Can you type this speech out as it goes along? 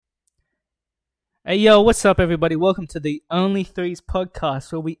Hey yo, what's up everybody? Welcome to the Only Threes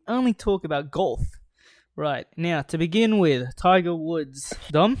podcast where we only talk about golf. Right, now to begin with, Tiger Woods.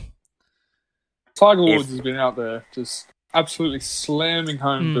 Dom? Tiger Woods has been out there just absolutely slamming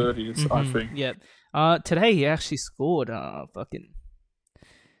home birdies, I think. Yep. Today he actually scored fucking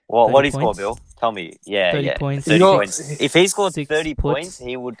What 30 he score, points. Bill? Tell me. Yeah, 30 yeah. points. 30 got- points. If he scored 6 30 puts. points,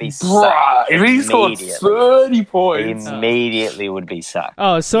 he would be Bruh, sacked. if he scored immediately. 30 points, Immediately would be sacked.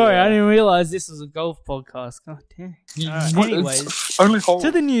 Oh, sorry, Yeah. I didn't realize this was a golf podcast. God damn. Alright, anyways, it's only hole. to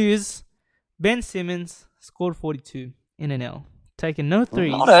the news, Ben Simmons scored 42 in an L. Taking no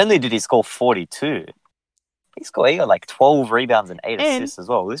threes. Not only did he score 42, he got like 12 rebounds and 8 And assists as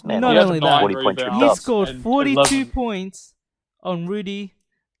well. This man not had only that, 40 point rebounds. He triple scored and 42 11. points on Rudy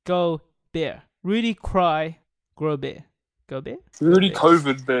Gobert. Rudy Cry Gobert. Gobert? Rudy Gobert.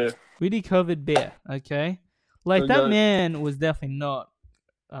 COVID there. Rudy covered bear, okay? Like, So that go- man was definitely not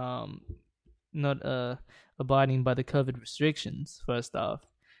abiding by the COVID restrictions, first off.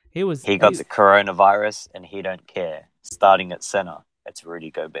 He got the coronavirus and he don't care. Starting at center, it's Rudy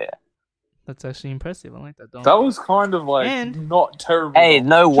Gobert. That's actually impressive. I like that, Dom. That was kind of like And- not terrible. Hey,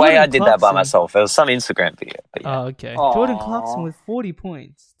 no way Jordan I did that by Clarkson. myself. It was some Instagram video. But yeah. Oh, okay. Aw. Jordan Clarkson with 40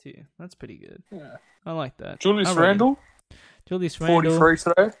 points, too. That's pretty good. Yeah. I like that. Julius I rate him. Randle, Julius Randle.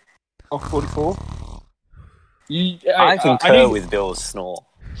 43 today. Or 44. I concur need, with Bill's snore.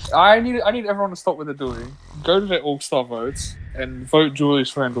 I need everyone to stop what they're doing. Go to their All-Star votes and vote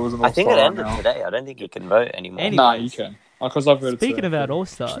Julius Randle as an All-Star I think it right ended now. today. I don't think you can vote anymore. Anyways. Nah, you can. Because I've voted Speaking today. about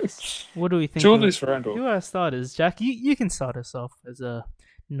All-Stars, what do we think? Julius Who Randle. are our starters? Jack, you can start us off as a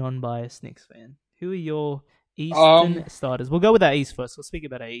non-biased Knicks fan. Who are your Eastern starters? We'll go with our East first. We'll speak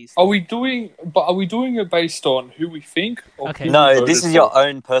about our East. Are we doing it based on who we think? Or Okay. who we No, voted this is for? your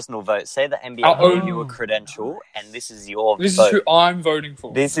own personal vote. Say the NBA Our gave own- you a credential, and this is your This vote. is who I'm voting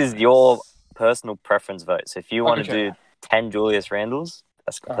for. This is your personal preference vote. So if you want Okay. to do 10 Julius Randles,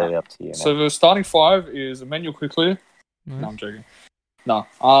 that's completely up to you. Man. So the starting five is Emmanuel Quickley. Nice. No, I'm joking. No.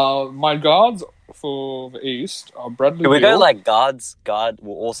 My guards for the East are Bradley Can we Beal. go like guards?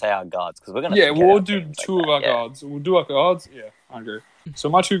 We'll all say our guards because we're gonna. Yeah, forget we'll our do names two like of our that, yeah. guards. We'll do our guards. Yeah, I agree. So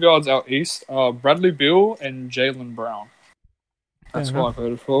my two guards out East are Bradley Beal and Jalen Brown. That's Fair what I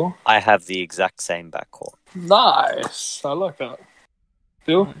voted for. I have the exact same backcourt. Nice. I like that.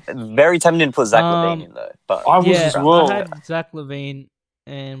 Bill? Very tempting to put Zach Um, Levine in though, but I was Yeah, as well. I had Zach Levine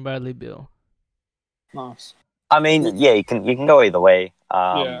and Bradley Beal. Nice. I mean, yeah, you can go either way.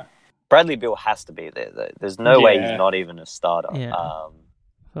 Yeah. Bradley Beal has to be there though. There's no way Yeah. he's not even a starter. Yeah.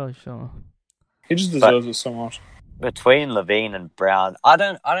 For sure. He just deserves it so much. Between Levine and Brown, I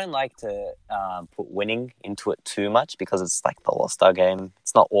don't like to put winning into it too much because it's like the All-Star game.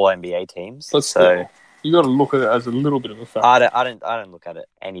 It's not all NBA teams, But so still, you got to look at it as a little bit of a factor. I don't look at it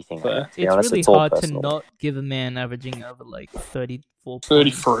anything. Fair. Like, to be It's honest, really it's all hard to personal. not give a man averaging over like 34 points.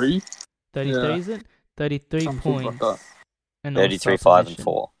 33. 33, Yeah. is it? 33 Something like points. that. And 33, all-star 5, and position.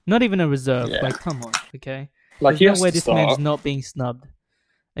 4. Not even a reserve. Yeah. Like, come on, okay? Like, he There's has no way to this start. man's not being snubbed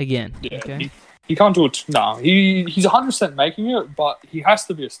again, Yeah, okay? he can't do it. No, he's 100% making it, but he has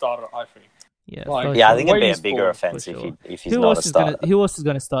to be a starter, I think. Yeah, like- for Yeah, I sure. think it'd be a Wade's bigger ball, offense for sure. if he's not a starter. Who else is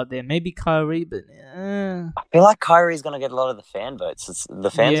gonna start there? Maybe Kyrie, but I feel like Kyrie's going to get a lot of the fan votes.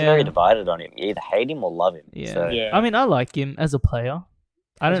 The fans Yeah. are very divided on him. You either hate him or love him. yeah. So, Yeah. I mean, I like him as a player.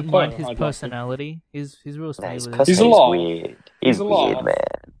 I As a don't player, mind his I like him. personality. He's real nah, smooth his with it. He's personality's alive. weird. He's He's alive. weird,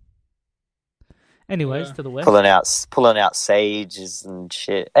 man. Anyways, Yeah. to the west. Pulling out sages and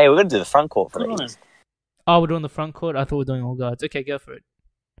shit. Hey, we're going to do the front court for Good the on him. East. Oh, we're doing the front court. I thought we were doing all guards. Okay, go for it.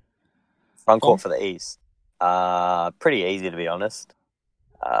 Front court for the East. Pretty easy to be honest.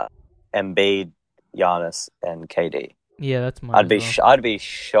 Embiid, Giannis, and KD. Yeah, that's mine. I'd be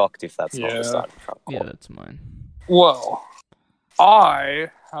shocked if that's not Yeah. the starting front Yeah, court. that's mine. Well, I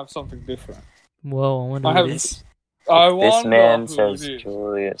have something different. Whoa, I wonder I who have. it is. I This wonder man who says it is.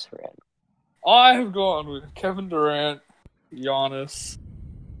 Julius Randle. I have gone with Kevin Durant, Giannis,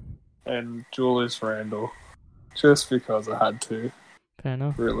 and Julius Randle. Just because I had to, Fair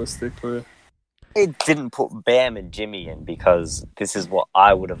enough. realistically. It didn't put Bam and Jimmy in because this is what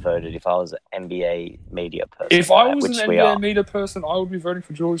I would have voted if I was an NBA media person. If I right, was which an we NBA are. media person, I would be voting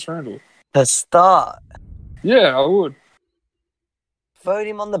for Julius Randle. To start, Yeah, I would. vote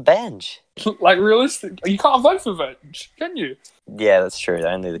him on the bench. Like, realistic, you can't vote for bench, can you? Yeah, that's true.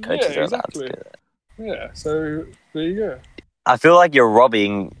 Only the coaches Yeah, are allowed to exactly. do that. Yeah, so there you go. I feel like you're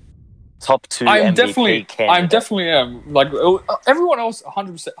robbing top 2 I'm MVP candidates. definitely am. Like, everyone else,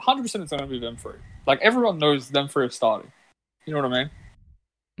 100%, 100% it's going to be them three. Like, everyone knows them three are starting. You know what I mean?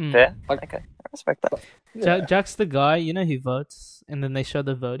 Mm. Fair? Like- Okay, I respect that. Yeah. Jack's the guy, who votes, and then they show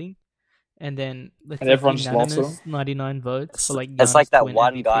the voting, and then let's And say everyone just loves unanimous 99 votes for like It's like Giannis that to win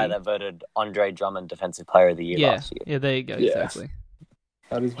one guy MVP. that voted Andre Drummond Defensive Player of the Year Yeah, last year. yeah, there you go, Yeah. exactly.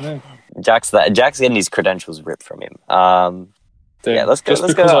 That is me. Jack's getting his credentials ripped from him. Damn, Yeah, let's go. just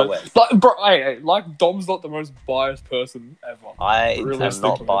Let's go because out west. Like, bro, hey, like Dom's not the most biased person ever. I am Realistically.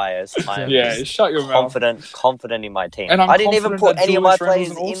 not biased. I am Yeah, just shut your mouth. confident in my team. And I'm I didn't even confident put that any of my Julius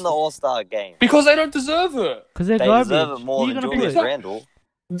Randle's players an in the All-Star. All-Star game. Because they don't deserve it. Because they're They garbage. deserve it more Who than you gonna Julius put? Randle.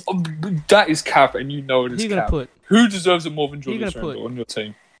 That is cap, and you know it Who is you gonna cap. put? Who deserves it more than Who you Julius gonna put? Randle on your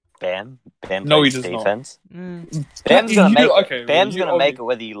team? Bam No, he plays does not. defense. Mm. Bam's gonna You- make it. okay, Bam's you gonna make obvi- it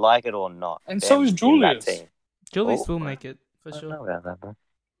whether you like it or not. And so is Bam's in that Julius. team. Julius Oh, will make it for I don't sure. know about that, bro.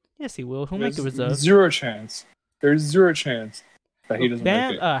 Yes, he will. He'll make a There's reserve. zero chance. There's zero chance that he doesn't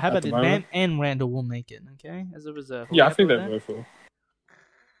Bam, make it. how at about the this? Bam moment. and Randall will make it. Okay, as a reserve. Are Yeah, we I think happy they with both will.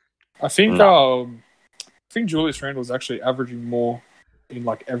 I think No. I think Julius Randle is actually averaging more in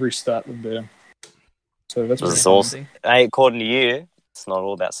like every stat than Bam. So that's This pretty is cool. awesome. Hey, according to you, it's not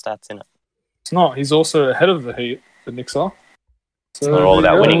all about stats, innit? It's not. He's also ahead of the Heat, the Knicks are. So not all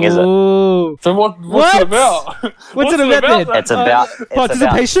there you about go. winning, is it? Ooh. So what's What? it about? What's it about then? then? It's about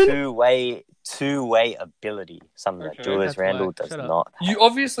Participation? two-way ability. Something Okay. that Julius That's Randle whack. does Shut up. not. You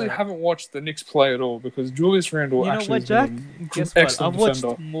obviously haven't watched the Knicks play at all because Julius Randle You know actually what, is Jack? an Guess what? excellent I've watched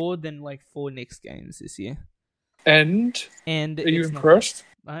defender. more than like 4 Knicks games this year, And and are you it's not- impressed?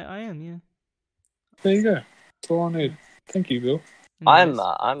 I am, yeah. There you go. That's all I need. Thank you, Bill. Anyways,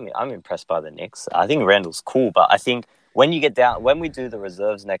 I'm impressed by the Knicks. I think Randall's cool, but I think when we do the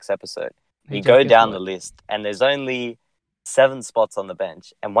reserves next episode, hey, you Jack, go guess down what? the list, and there's only 7 spots on the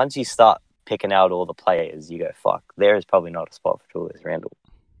bench. And once you start picking out all the players, you go, fuck, there is probably not a spot for Julius Randle.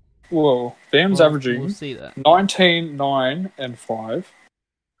 Well, Bam's Well, averaging We'll see that. 19, 9, and 5.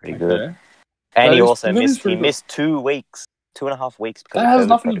 Pretty Okay. good. And That he is- also that is missed. He pretty good. missed 2 weeks, 2.5 weeks. Because That of has COVID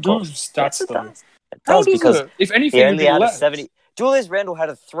nothing to do protocols. with stats, Yes, it though. does. It How does does because it? If anything, he it'd only be had a less. 70. Julius Randle had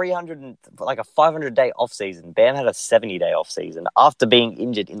a 500-day off season. Bam had a 70-day off season after being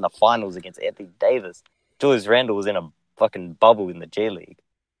injured in the finals against Anthony Davis. Julius Randle was in a fucking bubble in the G League.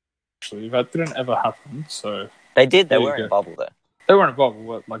 Actually, that didn't ever happen. So They did. They There you were in go. a bubble though. they were in a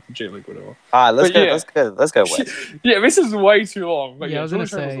bubble, like the G League, whatever. All right, let's But go. yeah. Let's go west. Yeah, this is way too long. But Yeah, I was gonna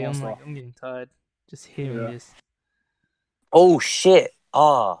Julius Randle's say, an all-star. I'm getting tired just hearing Yeah. this. Oh shit!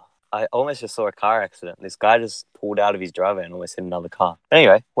 I almost just saw a car accident. This guy just pulled out of his driveway and almost hit another car.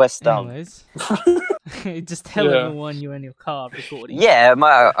 Anyway, West. Anyways, just tell Yeah. everyone you're in your car recording. Yeah,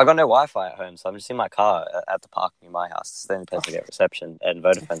 I got no Wi-Fi at home, so I'm just in my car at the park near my house. It's the only place I get reception, and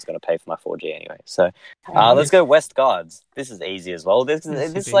Vodafone's going to pay for my 4G anyway. So let's go West Guards. This is easy as well. This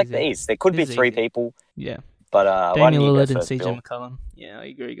This is is like easy. the East. There could This be is 3 easy. people, Yeah. but why Damian don't you go Lillard and first, CJ Bill? McCollum. Yeah, I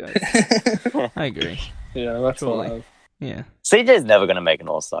agree, guys. I agree. Yeah, that's all I Surely. have. Yeah. CJ's never going to make an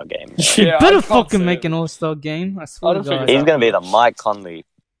All-Star game. Yeah, I Better can't fucking say make it. an All-Star game. I swear I to don't think God. it's He's going to be the Mike Conley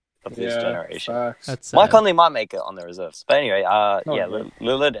of this Yeah, generation. facts. That's Mike sad. Conley might make it on the reserves. But anyway, No, yeah, he won't.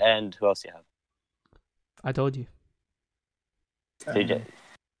 Lillard and who else do you have? I told you. CJ.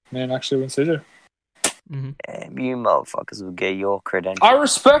 Man, actually went CJ. hmm Damn, you motherfuckers will get your credentials. I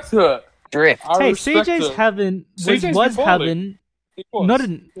respect it. Drift. I Hey, respect CJ's it. having CJ's been was balling. having He was. not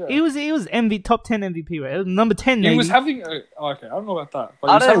an Yeah. he was top 10 MVP right? It was number 10 He maybe. was having a... Okay, I don't know about that. But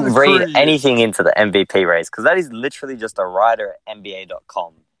I he was don't having a read career year. anything into the MVP race because that is literally just a writer at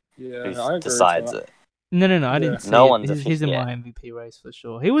NBA.com Yeah, who I agree decides with it. No, I Yeah. didn't see No it. one's He's in yeah. my MVP race for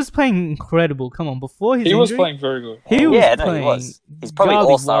sure. He was playing incredible. Come on, before his He was injury, playing very good. He was Yeah, no, playing he was. He's probably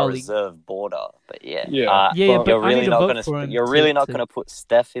golly All-Star wally. reserve border, but yeah. Yeah. Yeah, But but You're I really need to not vote gonna. for him. You're really not to- gonna put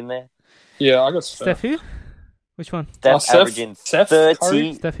Steph in there. Yeah, I got Steph. Steph who? Which one? Steph Seth- averaging Seth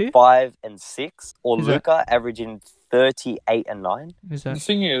Curry? 35 and 6, or Who's that? Luka averaging 38 and 9. Who's The that?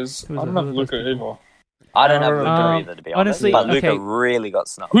 thing is, Who's I don't that? have Who are those Luka people? either. I don't have Um, Luka either, to be honest. honestly, But Luka okay. really got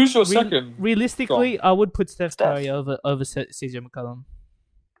snubbed. Who's your Re- second? Realistically, I would put Steph Steph. Curry over CJ McCollum.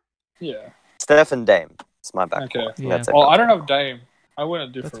 Yeah. Steph and Dame. It's my backcourt. Okay. Yeah. That's it. Oh, I don't have Dame. I went a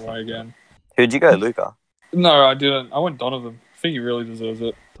different That's way fine. again. Who'd you go, Luka? No, I didn't. I went Donovan. I think he really deserves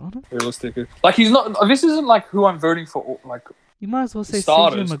it. Donovan? Realistically, like he's not. This isn't like who I'm voting for. Like You might as well say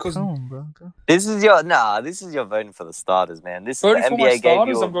Starters, CJ 'cause- McCollum, bro. This is your voting for the starters, man. This is voting the for my NBA gave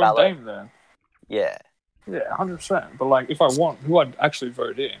starters, you a I'm going ballot. Dame then. Yeah. Yeah, 100%. But like, if I want who I'd actually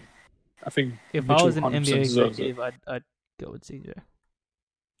vote in, I think If Mitchell I was an 100% NBA deserves it. executive, I'd go with CJ.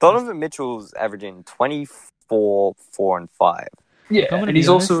 Donovan Mitchell's averaging 24, 4, and 5. Yeah, I'm gonna and be he's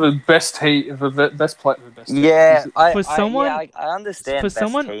also the best best player. The best. Yeah, For I understand for best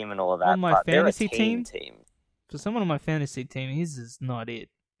someone team and all of that, on my but they're a fantasy team. For someone on my fantasy team, his is not it.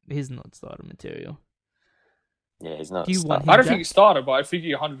 He's not starter material. Yeah, he's not. Do you a want starter. I don't Jack? think he started, but I think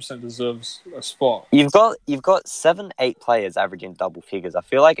he 100% deserves a spot. You've got 7-8 players averaging double figures. I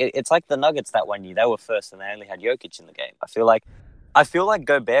feel like it's like the Nuggets that one year. They were first and they only had Jokic in the game. I feel like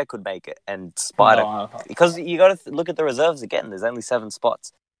Gobert could make it and Spider No, because you got to look at the reserves again. There's only 7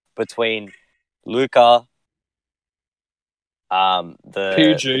 spots between Luka, the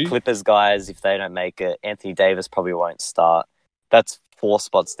PG. Clippers guys. If they don't make it, Anthony Davis probably won't start. That's 4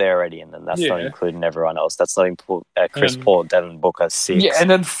 spots there already, and then that's not Yeah. including everyone else. That's not including Chris And- Paul, Devin Booker, 6. yeah, and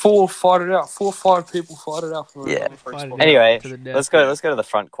then 4 fight it out. 4 or 5 people fight it out for Yeah. another free Fight it spot. out. Anyway, to the death. let's go to the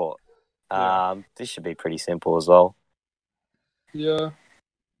front court. Yeah. This should be pretty simple as well. Yeah,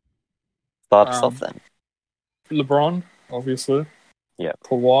 Start us off then. LeBron, obviously. Yeah.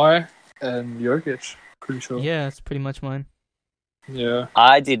 Kawhi and Jokic, pretty sure. Yeah, that's pretty much mine. Yeah.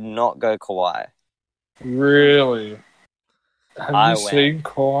 I did not go Kawhi. Really? Have I you went. seen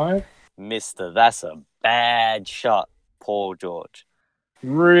Kawhi? Mister, that's a bad shot, Paul George.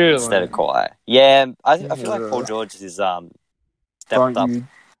 Really? Instead of Kawhi. Yeah, I feel like Paul George is stepped Don't up. you-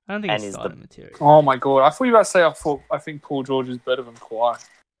 I don't think And it's is starting material. Oh my god! I thought you were about to say I think Paul George is better than Kawhi.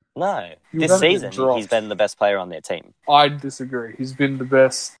 No, You this haven't been season dropped. he's been the best player on their team. I disagree. He's been the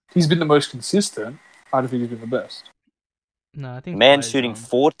best. He's been the most consistent. I don't think he's been the best. No, I think Man Kawhi's shooting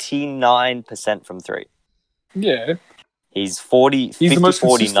wrong. 49% from 3. Yeah. He's 40, He's 50, the most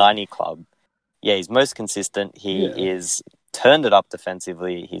 40, consistent. 90 club. Yeah, he's most consistent. He Yeah. is turned it up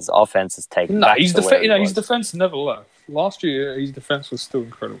defensively. His offense has taken No, back his to where it his was. defense never left. Last year, his defense was still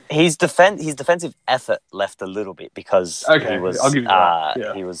incredible. His defensive effort left a little bit because Okay, he was I'll give you that,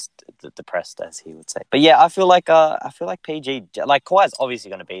 yeah. he was depressed, as he would say. But yeah, I feel like PG, like Kawhi's obviously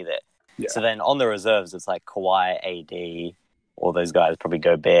going to be there. Yeah. So then on the reserves, it's like Kawhi, AD, all those guys, probably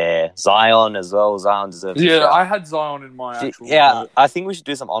Gobert, Zion as well. Zion deserves. a Yeah, shout. I had Zion in my actual. Yeah, vote. I think we should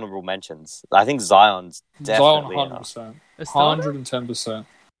do some honorable mentions. I think Zion's Zion definitely 100%, A starter? 110%.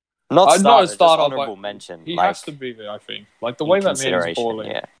 not Not a starter, just starter, honorable but mention. He like, has to be there. I think. Like the in way that man is consideration,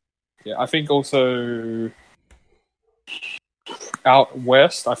 balling. yeah. Yeah, I think also out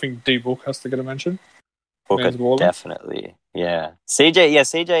west. I think D Book has to get a mention. Booker Man's balling. definitely, yeah.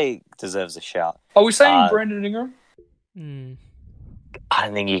 CJ deserves a shout. Are we saying Uh, Brandon Ingram? Hmm. I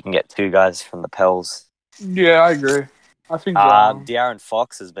don't think you can get 2 guys from the Pels. Yeah, I agree. I think De'Aaron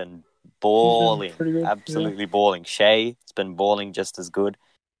Fox has been balling, pretty good, absolutely balling. Shea has been balling just as good.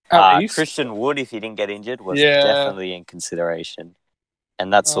 out east. Christian Wood, if he didn't get injured, was Yeah. definitely in consideration.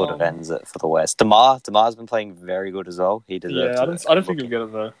 And that sort of Um, ends it for the West. Demar's been playing very good as well. He deserves Yeah, it. I don't think he'll get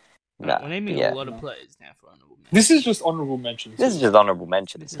it though. No, We're naming yeah. a lot of No. players now for honorable mentions. This is just honorable mentions. This is just honorable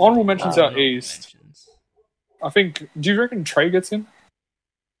mentions. This is Honorable mentions out out east. mentions. I think. Do you reckon Trey gets in?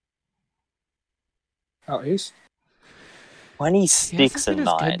 Out east. 26 He hasn't and been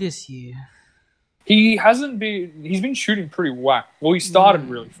as good 9. this year. He hasn't been. He's been shooting pretty whack. Well, he started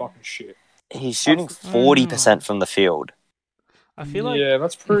really fucking shit. He's shooting 40% from the field. I feel like yeah,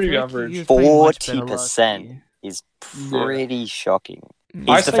 that's I pretty feel like he average. was playing much better last 40% year. is pretty shocking.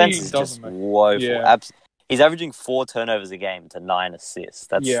 I His say defense he is doesn't just make- woeful. Yeah. He's averaging 4 turnovers a game to 9 assists.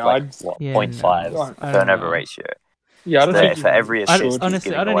 That's Yeah, like I'd- what, Yeah, 0.5 no. I don't turnover know. ratio. Yeah, I don't There, think for every I assist, don't, he's honestly,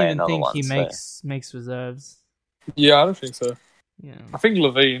 giving I don't away even another think one. he so- makes reserves. Yeah, I don't think so. Yeah, I think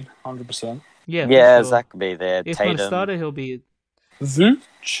Levine, 100%. yeah, for Yeah, sure. Zach could be there. If not a Tatum, starter, he'll be.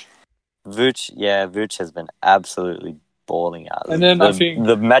 Vooch. Vooch has been absolutely balling out. And then the, I think-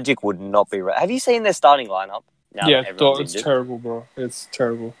 the Magic would not be. Have you seen their starting lineup? Now Yeah, that everyone's it's injured? terrible, bro. It's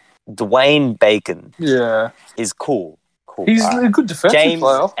terrible. Dwayne Bacon Yeah, is cool. Cool. he's Alright. a good defensive James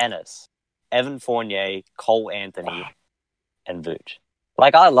player. Ennis, Evan Fournier, Cole Anthony, and Vooch.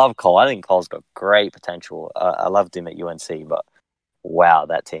 Like, I love Cole. I think Cole's got great potential. I loved him at UNC, but wow,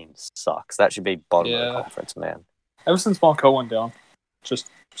 that team sucks. That should be bottom of Yeah. the conference, man. Ever since Marco went down,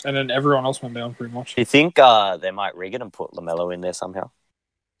 and then everyone else went down pretty much. Do you think they might rig it and put LaMelo in there somehow?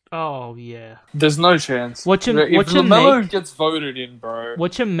 Oh yeah. There's no chance. Watch him- If watch him LaMelo make- gets voted in, bro.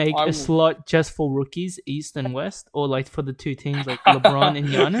 Watch him make I a will- slot just for rookies, East and West, or like for the two teams like LeBron and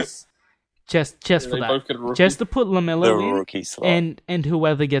Giannis. Just Yeah, for they that. both get a rookie. Just to put The Lamelo in, rookie slot. and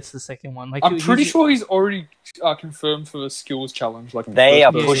whoever gets the second one. Like I'm he's- pretty sure he's already confirmed for the skills challenge. Like the They first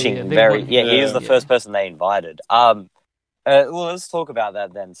are person. pushing yeah, they very. want him. Yeah, he is the Yeah. first person they invited. Well, let's talk about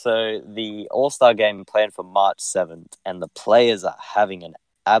that then. So the All-Star game planned for March 7th, and the players are having an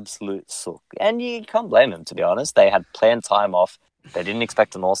absolute sook. And you can't blame them, to be honest. They had planned time off. They didn't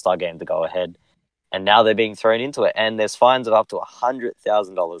expect an All-Star game to go ahead, and now they're being thrown into it. And there's fines of up to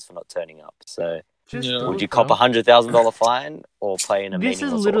 $100,000 for not turning up. So Just Yeah. do would it, you cop bro. a $100,000 fine or play in a This is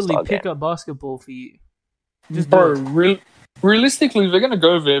meaningless literally All-Star game? pickup basketball for you. Just Bro, do it. realistically, they're gonna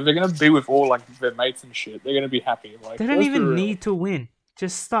go there. They're gonna be with all like their mates and shit. They're gonna be happy. Like They don't let's be even real. need to win.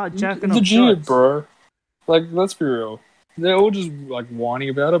 Just start jacking off Legit, shots. bro. Like, let's be real. They're all just like whining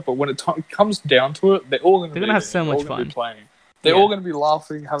about it, but when it comes down to it, they're all They're gonna have so much fun. Be playing. They're Yeah. all gonna be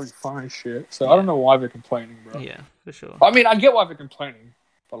laughing, having fun and shit. So Yeah. I don't know why they're complaining, bro. Yeah, for sure. I mean, I get why they're complaining,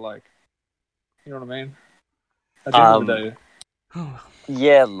 but like, you know what I mean? At the end of the day,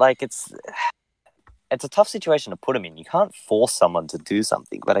 Yeah, like it's a tough situation to put them in. You can't force someone to do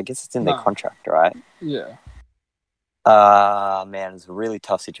something, but I guess it's in their No. contract, right? yeah. Man, it's a really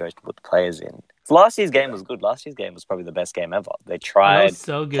tough situation to put the players in. Last year's game was good. Last year's game was probably the best game ever. They That tried, was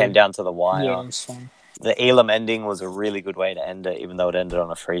so good. came down to the wire. Yeah, it's fun. The Elam ending was a really good way to end it, even though it ended on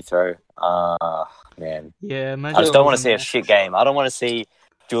a free throw. Man. Yeah, imagine I just don't want to it see a wasn't shit game. I don't want to see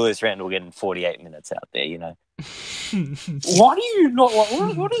Julius Randle getting 48 minutes out there, you know? Why do you not?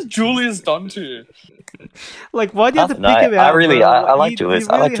 What has Julius done to you? Like, why do you have to pick Nothing, him I out? really- bro? I like You Julius.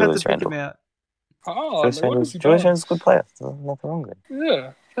 I really like had to Julius pick him Randle. out. Oh, Julius what has he Randle's done? a good player. There's nothing wrong with it.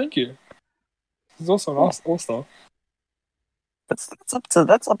 Yeah, thank you. He's also an all-star.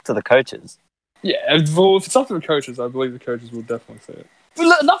 That's up to the coaches. Yeah, well, if it's up to the coaches, I believe the coaches will definitely say it.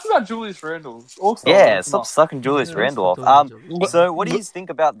 But enough about Julius Randle. All-star, Yeah, that's stop enough. sucking Julius Yeah, Randle stop off. doing Julius. So what do you think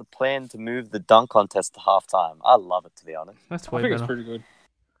about the plan to move the dunk contest to halftime? I love it, to be honest. That's I way think it's better. pretty good.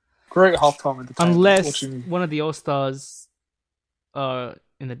 Great halftime entertainment. Unless watching... one of the All-Stars are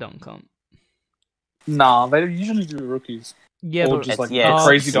in the dunk comp. Nah, they usually do rookies. Yeah, Or but just, like, it's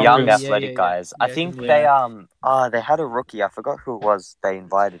crazy young dunkers. athletic guys. I Yeah, think yeah. they had a rookie. I forgot who it was. They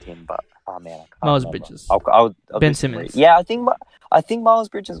invited him, but I can't Miles remember. Bridges. I'll Ben disagree. Simmons. Yeah, I think Miles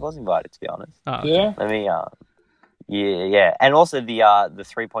Bridges was invited. To be honest, Oh, okay. Yeah? let me. Yeah, and also the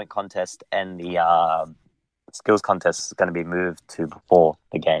 3-point contest and the skills contest is going to be moved to before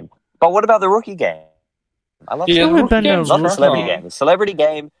the game. But what about the rookie game? I love Yeah, Don't the we ban rookie game's no not the rookie celebrity game? game. The celebrity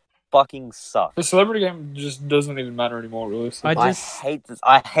game fucking sucks. The celebrity game just doesn't even matter anymore, really. I I just- hate this.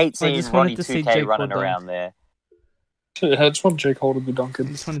 I hate seeing just Ronnie wanted to see 2K Jake running Paul dunk. around there. I just want Jake Cole to be dunking. I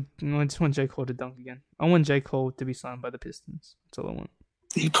just want J. Cole to dunk again. I want J. Cole to be signed by the Pistons. That's all I want.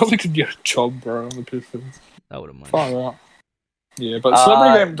 He probably could get a job, bro, on the Pistons. I wouldn't mind. Far out. Yeah, but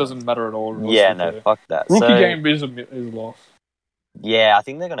celebrity Uh, game doesn't matter at all. Yeah, no, realistically. fuck that. Rookie So, game is a loss. yeah, I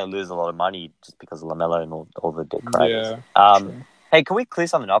think they're going to lose a lot of money just because of LaMelo and all the dick riders. Yeah. True. Hey, can we clear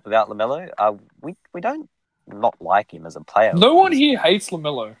something up about LaMelo? We don't not like him as a player. No one here hates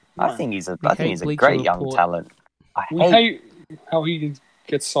LaMelo. I No. think he's a We hate great Bleacher young Report. talent. I We hate, hate how he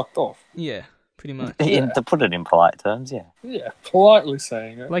gets sucked off. Yeah, pretty much. to put it in polite terms. Yeah, Yeah, politely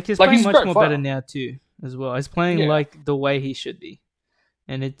saying it. Like he's Like, playing he's a much great more player. better now too, as well. He's playing Yeah. like the way he should be,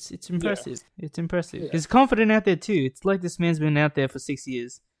 and it's impressive. It's impressive. Yeah. He's confident out there too. It's like this man's been out there for 6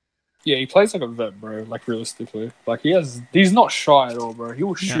 years. Yeah, he plays like a vet, bro. Like, realistically. Like, he's not shy at all, bro. He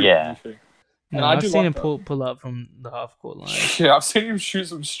will shoot Yeah. anything. No, And I I've do seen like him that. pull up from the half court line, Yeah, I've seen him shoot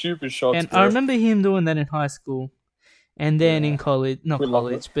some stupid shots, and bro. I remember him doing that in high school, and then Yeah. in college, not We love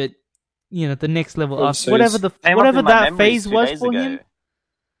college, but the next level Overseas. after whatever Came up whatever in my that memories phase 2 was days for ago.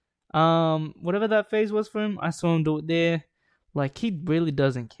 him. Whatever that phase was for him, I saw him do it there. Like, he really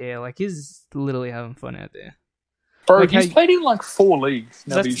doesn't care. Like, he's literally having fun out there. Bro, like he's how- played in like 4 leagues.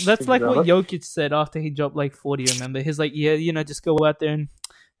 now that you That's think like about what it. Jokic said after he dropped like 40. Remember, he's like, yeah, just go out there and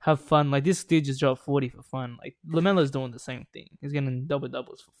have fun. Like, this dude just dropped 40 for fun. Like, LaMelo's doing the same thing. He's getting double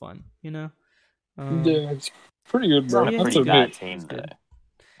doubles for fun. Yeah, it's pretty good, It's bro. not Yeah, a I have pretty to bad admit. team He's though. good.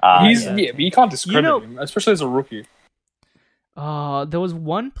 He's yeah. but you can't discredit know- him, especially as a rookie. There was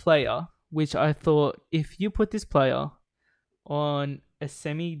one player which I thought, if you put this player on a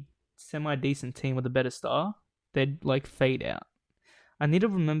semi decent team with a better star, they'd like fade out. I need to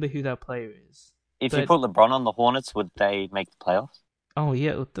remember who that player is. If you But- put LeBron on the Hornets, would they make the playoffs? Oh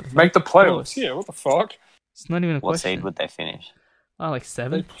yeah, what the Make the of course. playoffs. Yeah, what the fuck? It's not even a What question. seed would they finish? Oh, like They,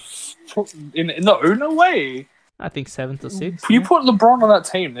 7th. no way. I think 7th or 6th. You put LeBron on that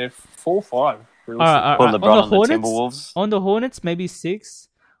team, they're 4-5. All right. Put On LeBron the on the Hornets? Timberwolves? On the Hornets, maybe 6.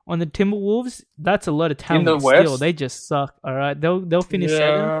 On the Timberwolves, that's a lot of talent. the Still, West? they just suck. All right, they'll finish 7th.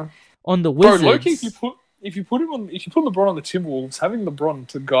 Yeah. On the Bro, Wizards, Loki, if you put LeBron on the Timberwolves, having LeBron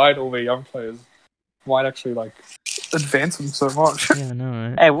to guide all their young players might actually like advance them so much. yeah, I know,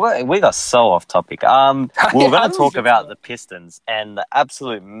 right? Hey, we got so off topic. We were How going do to we talk get about to the Pistons and the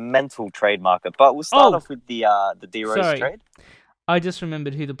absolute mental trade market, but we'll start Oh. off with the D Rose Sorry. trade. I just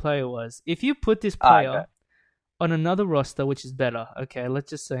remembered who the player was. If you put this Ah, player okay. on another roster, which is better, okay, let's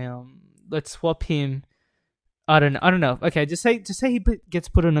just say let's swap him. I don't know. Okay, just say he gets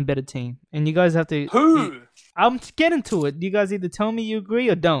put on a better team, and you guys have to. Who? I'm getting to it. You guys either tell me you agree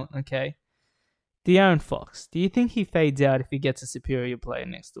or don't. Okay. De'Aaron Fox. Do you think he fades out if he gets a superior player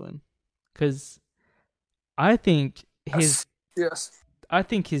next to him? Because I think Yes.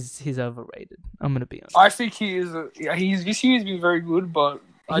 he's overrated. I'm gonna be honest. I think he is. He's this year has been very good, but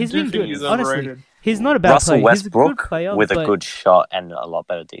I He's do been think good. he's Honestly, overrated. he's not a bad Russell player. Westbrook He's a good player with a but, good shot and a lot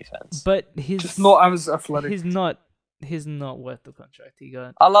better defense. But he's Just not as athletic. He's not worth the contract he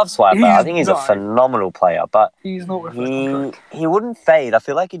got. I love Swiper. I He's think he's not. a phenomenal player, but He's not worth that contract. he wouldn't fade. I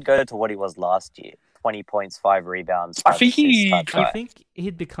feel like he'd go to what he was last year: 20 points, 5 rebounds. I 5 think assists he- type I guy. think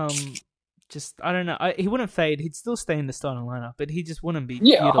he'd become just I don't know. He wouldn't fade. He'd still stay in the starting lineup, but he just wouldn't be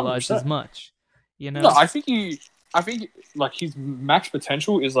Yeah, utilized 100%. as much. You know? No, I think like his max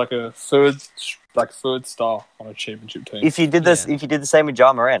potential is like a third star on a championship team. If you did this, Yeah. if you did the same with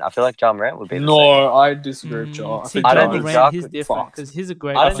Ja Morant, I feel like Ja Morant would be the same. No, I disagree with Ja. I See, think I Ja don't think Morant, Ja he's could- different fuck. because he's a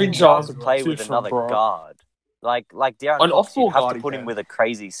great. I don't I think think Ja Ja's could play with different, another bro. guard. Like De'Aaron An Fox, you'd off-ball have guard to he put him can. with a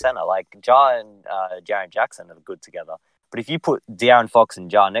crazy center. Like Ja and Jaren Jackson are good together. But if you put De'Aaron Fox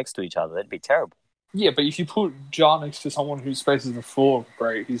and Ja next to each other, it'd be terrible. Yeah, but if you put Ja next to someone who spaces the floor,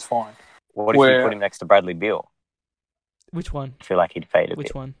 great, he's fine. What if you Where- put him next to Bradley Beal? Which one? I feel like he'd fade a Which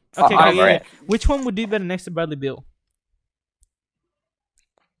bit. one? I- Okay, I okay, yeah. Morant. Which one would do better next to Bradley Beal?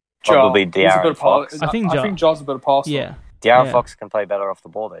 Probably Ja, he's a De'Aaron better Fox. passer. I think Ja. I think Ja's a better passer. Yeah. De'Aaron Yeah. Fox can play better off the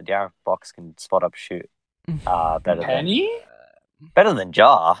ball though. De'Aaron Fox can spot up shoot better Can he? than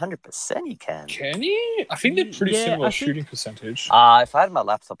Ja. 100% he can. Can he? I think they're pretty Yeah, similar I think- shooting percentage. If I had my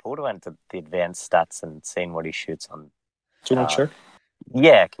laptop, I would have went to the advanced stats and seen what he shoots on. Do you want to check?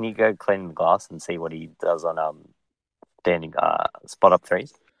 Yeah, can you go clean the glass and see what he does on standing spot up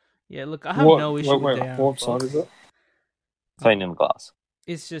threes? Yeah, look, I have no issue with De'Aaron what Fox. side is it? Cleaning the glass.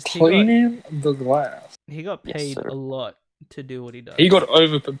 It's just Cleaning the glass. he got Yes, paid sir. a lot to do what he does. He got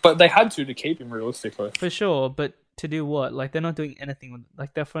over, but they had to keep him realistically. For sure, but to do what? Like, they're not doing anything with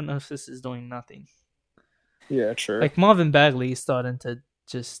like their front office is doing nothing. Yeah, true. Like Marvin Bagley is starting to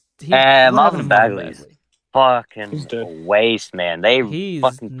just what Marvin happened to Bagley's fucking He's dead. waste, man. They He's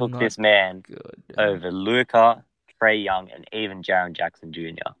fucking took not this man good. over Luka, Trey Young, and even Jaren Jackson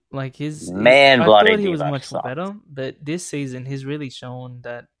Jr. Like Man, I bloody thought he was Divac much more sucked. better, but this season he's really shown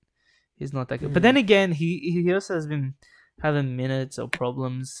that he's not that good. Hmm. But then again, he also has been having minutes or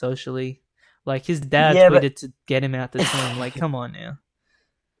problems socially. Like his dad Yeah, but- tweeted to get him out the team. Like, come on now.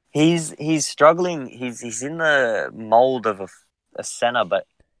 He's struggling. He's in the mold of a center, but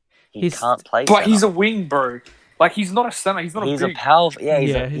he He's- can't play. but center. he's a wing, bro. Like he's not a center. He's not He's a a big. power. Yeah, he's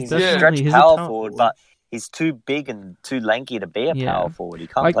Yeah, a, he's he's a definitely- stretch he's a power power forward, forward. but he's too big and too lanky to be a Yeah. power forward. He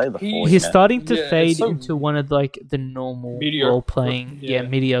can't Like, play the he- four. He's you know? starting to Yeah, fade it's so into one of like the normal mediocre- role playing, yeah.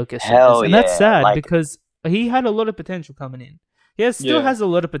 mediocre Hell centers, and that's yeah, sad like- because he had a lot of potential coming in. He still Yeah. has a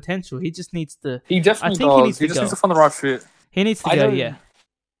lot of potential. He just needs to. He definitely I think he does. needs He to just go. needs to find the right fit. He needs to I go. don't- Yeah,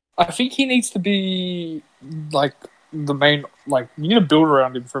 I think he needs to be like the main. Like you need to build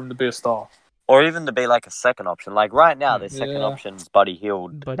around him for him to be a star. Or even to be like a second option. Like right now, their Yeah. second option is Buddy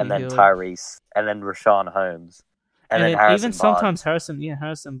Hield, Buddy and then Hield. Tyrese, and then Rashawn Holmes, and, then then Harrison even Barnes. sometimes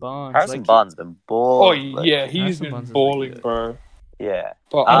Harrison Barnes. Harrison like, Barnes been Oh balling. yeah, he's Harrison been Barnes is balling, really good. bro. Yeah.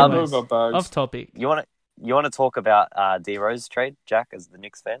 But I don't know Anyways, about Bags. Off topic. You want to talk about D Rose trade, Jack, as the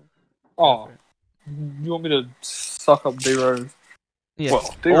Knicks fan? Oh, you want me to suck up D Rose? Yeah.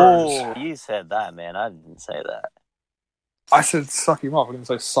 Well, D Rose. Oh, you said that, man. I didn't say that. I said suck him off. I didn't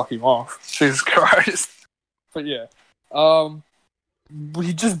say suck him off. Jesus Christ. But yeah,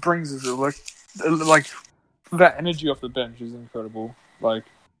 he just brings us like that energy off the bench is incredible. Like,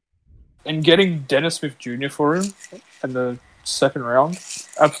 and getting Dennis Smith Jr. for him in the second round,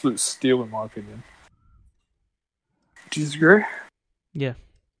 absolute steal in my opinion. Do you disagree? Yeah.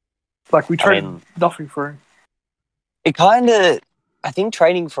 Like we I traded mean- nothing for him. It kind of, I think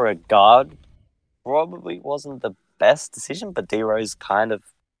trading for a guard probably wasn't the best decision, but D Rose kind of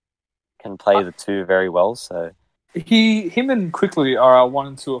can play the two very well. So Him and Quickly are our 1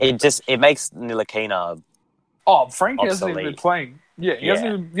 and 2. it makes Ntilikina. Oh, Frankie hasn't even been obsolete. playing. Yeah, he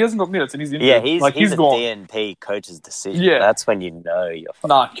Yeah. hasn't got minutes, and he's injured. Yeah, he's a gone. DNP coach's decision. Yeah. That's when you know you're.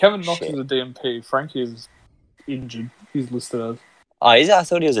 Nah, Kevin Knox Shit. is a DMP. Frankie is injured. He's listed as. Oh, I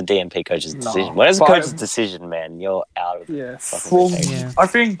thought he was a DNP coach's No, decision. When it's a but- coach's decision, man, you're out of it. Yeah. Fucking Well, rotation. Yeah. I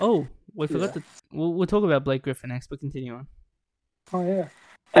think. Oh, we forgot Yeah. to. We'll talk about Blake Griffin next, but continue on. Oh yeah.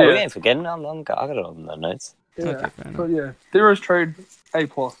 Hey, we Yeah. ain't forgetting. I got it on the notes. Yeah. Okay, fair enough. But yeah, Thero's trade A+,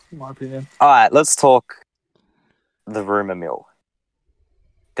 in my opinion. All right, let's talk the rumor mill.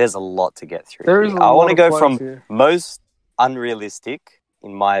 There's a lot to get through. There is. here. I want to go from Here. most unrealistic,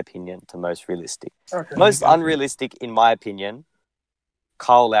 in my opinion, to most realistic. Okay. Most unrealistic, in my opinion,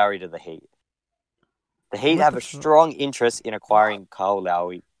 Kyle Lowry to the Heat. The Heat What have the a fuck? strong interest in acquiring Kyle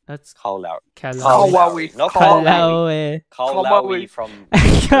Lowry That's Kyle Lowry. Kyle Kyle Lowry. Lowry. Not Kyle Kyle Lowry. Lowry. Kyle Kyle Lowry Lowry. from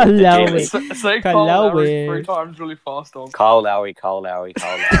Kyle the Lowry. G-League. Say Kyle Kyle Lowry Lowry. 3 times really fast, dog. Kyle Lowry. Kyle Lowry.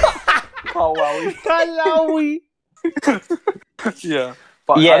 Kyle Lowry. Kyle Lowry. Kyle Lowry. Yeah.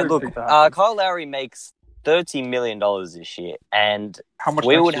 But I Yeah, don't look, think that happens. Kyle Lowry makes $30 million this year, and How much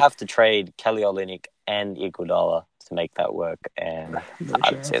we next would year? have to trade Kelly Olynyk and Iguodala to make that work, and No I don't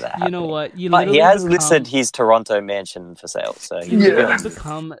chance. see that You happening. know what? You But he literally has become, listed his Toronto mansion for sale, so you he's Yeah. literally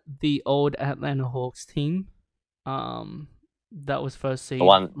become the old Atlanta Hawks team. That was first seed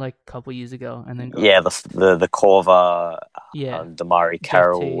one- like a couple years ago, and then got, yeah, the Corver, yeah, Damari Jeff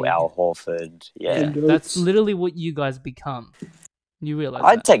Carroll, Teague. Al Horford. yeah. Yeah, Goats. That's literally what you guys become. You realize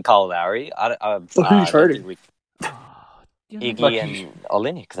I'd that? take Kyle Lowry. I So who you don't trading? think we Oh, you know, Iggy Like- and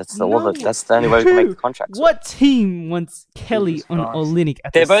Olynyk. That's No. that's the only way we can make the contracts. work. What team wants Kelly Jesus on Christ. Olynyk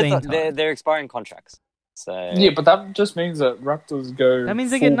at They're the same both time? they're expiring contracts. So Yeah, but that just means that Raptors go. That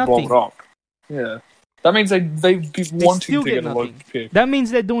means they full get nothing. blown up. Yeah, that means they'd be wanting still to get get a low nothing. pick. That means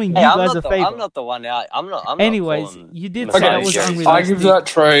they're doing Hey, you I'm guys not a favor. I'm not the one out. I'm not. Anyways, calling you did the say that Okay, was Jerry. unrealistic. I give that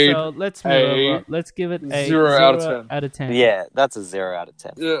trade So let's move a over. Let's give it a 0 out of 10. out of 10. Yeah, that's a 0 out of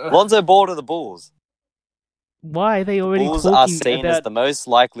 10. Yeah. Lonzo Ball to the Bulls. Why are they already Bulls are talking seen as about? the most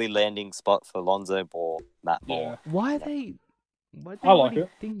likely landing spot for Lonzo Ball. Matt Ball. Yeah. Why are they? Why are they I like already it.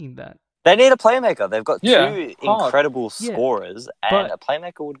 thinking that? They need a playmaker. They've got Yeah, two hard. incredible Yeah, scorers, but and a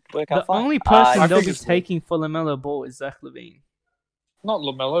playmaker would work The out fine. only person I they'll think be it's- taking for LaMelo Ball is Zach LaVine. Not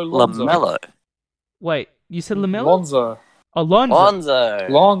Lamelo. Lonzo. LaMelo. Wait, you said LaMelo? Lonzo. Alonzo. Lonzo.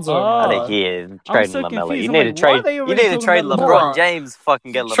 Lonzo. Oh. Out man. of here, I'm trading so LaMelo. confused. You I'm need like, to why are trade. they You already need to talking trade about LeBron LeBron? James.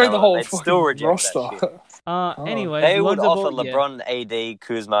 Fucking get LaMelo. Trade the whole They'd still fucking reject roster. that shit. Anyways, They would Lonzo offer Ball, yeah. LeBron, AD,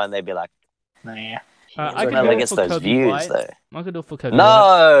 Kuzma, and they'd be like, Nah. I could LaMelo do it gets for those Kobe views White. though. I could do it for Kobe White.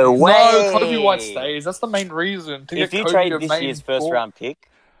 No way. No, Kobe White stays. That's the main reason. To If get you Kobe trade a this main year's first ball- round pick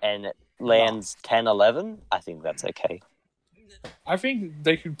and it lands 10-11, I think that's okay. I think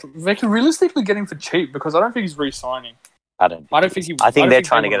they could realistically get him for cheap because I don't think he's re-signing. I don't think he. I think don't they're they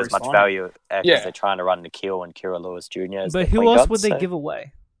trying to wanna get as much re-sign him. value because Yeah. they're trying to run Nikhil and Kira Lewis Jr. as But their who point else guards, would they so- give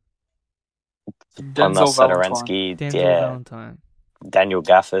away? Thomas Denzel Valentine. Satoransky, Denzel yeah, Valentine. Daniel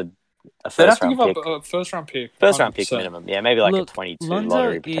Gafford, a They'd have first to round give pick. up a first round pick. First round pick 100%. minimum. Yeah, maybe like Look, a 22 Lonzo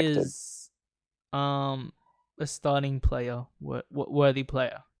lottery protected. is a starting player, worthy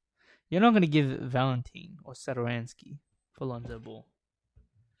player. You're not going to give Valentine or Satoransky for Lonzo Ball.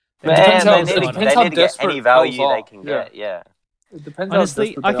 Man, depends how- they it need, depends they how need to get desperate any value Pels they are. can Yeah. get. Yeah. It depends how Honestly,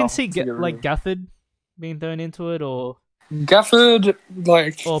 desperate I they can are see to get rid like of Gafford being thrown into it, or him. Gafford,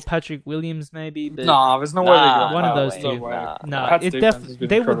 like, Patrick Williams maybe. But nah, there's no way Nah, they got one of no those way, two. No way. Nah, Pat's it defense has been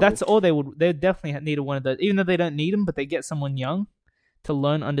they would. incredible. That's all they would. They definitely needed one of those. Even though they don't need him, but they get someone young to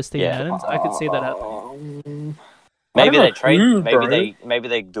learn under Steven Yeah. Adams. I could see that happening. I Maybe don't they know trade. who, Maybe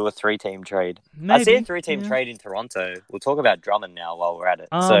they do a 3-team trade. Maybe. I see a 3-team yeah. trade in Toronto. We'll talk about Drummond now while we're at it.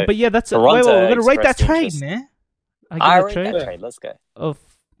 So But yeah, that's Toronto wait, we're gonna rate that expressed trade, interest. man. I I give a rate trade that trade. Let's go. of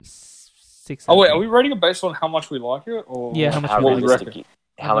 6. Oh wait, are we rating it based on how much we like it, or Yeah, how much How we what like we it. realistic? reckon?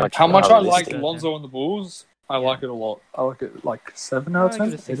 How much? How much I like realistic? it. Lonzo and the Bulls? I Yeah. like it a lot. I like it like 7 I'll out of 10.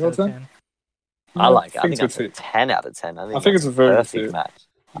 give it a 6 8 out of 10. I like it. I think it's that's a a fit. 10 out of 10. I think think it's that's a very good perfect fit. match.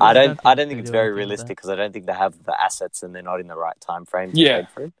 Yeah, I don't they think it's do very anything with realistic that. because I don't think they have the assets and they're not in the right time frame to Yeah. trade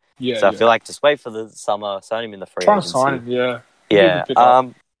for him. Yeah, So I yeah. feel like just wait for the summer, sign him in the free Trying to agency. sign him, yeah. Yeah. Good pickup.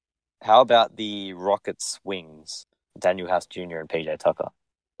 How about the Rockets wings? Daniel House Jr. and PJ Tucker.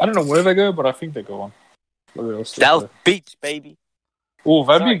 I don't know where they go, but I think they go on. South Beach, baby. Oh,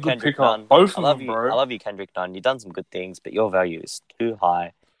 that'd Sorry, be a good Kendrick pickup. Nunn. Both I of love them, you. bro. I love you, Kendrick Nunn. You've done some good things, but your value is too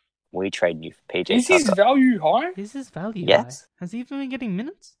high. We trade you for PJ Is his Tucker. value high? Is his value Yes. high? Has he even been getting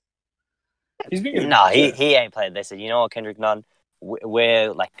minutes? He's been getting No, he yeah. ain't played. They said, you know what, Kendrick Nunn,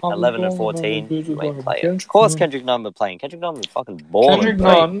 we're like I'm 11 and going 14. to You ain't go playing. Kendrick Of course, Nunn. Kendrick Nunn was playing. Kendrick Nunn was fucking balling. Kendrick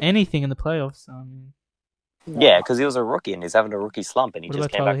bro. Nunn. Anything in the playoffs? Yeah, because he was a rookie and he's having a rookie slump and he What just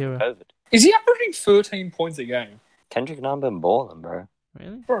about came back Tyler from Hero? COVID. Is he averaging 13 points a game? Kendrick Nunn been balling, bro.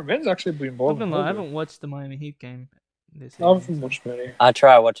 Really? Bro, Ben's actually been Not balling. gonna lie, I haven't watched the Miami Heat game this I haven't season. watched many. I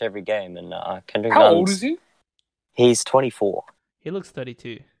try to watch every game and Kendrick How Nunn's... old is he? He's 24. He looks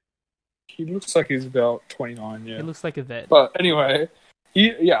 32. He looks like he's about 29, yeah. He looks like a vet. But anyway,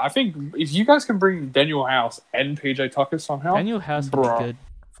 I think if you guys can bring Daniel House and PJ Tucker somehow, Daniel House would Bruh. be good.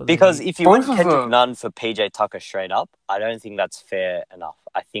 For the Because Heat. if you Both went of Kendrick them. Nunn for PJ Tucker straight up, I don't think that's fair enough.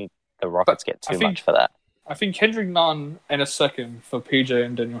 I think the Rockets get I too think- much for that. I think Kendrick Nunn and a second for PJ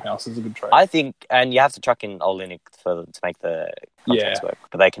and Daniel House is a good trade. I think, and you have to chuck in Olynyk to make the contracts work,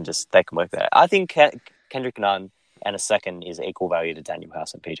 but they can work there. I think Kendrick Nunn and a second is equal value to Daniel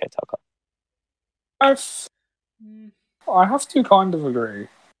House and PJ Tucker. I have to kind of agree.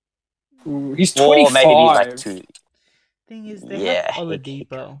 Ooh, he's Or 25. maybe like 2. Thing is, they Yeah, have he-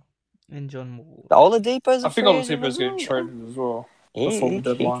 Oladipo and John Wall. Oladipo's a I think free agent Oladipo's as getting well. traded as well. He before the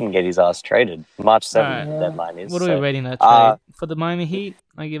deadline. can get his ass traded. March 7th, Alright. the deadline is. What are so, we rating that trade? For the Miami Heat,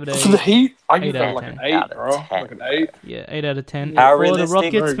 I give it For the a Heat, I Eight give out that of like 10. an 8, Out of bro. 10, Like an 8. Yeah, 8 out of 10. How For the realistic?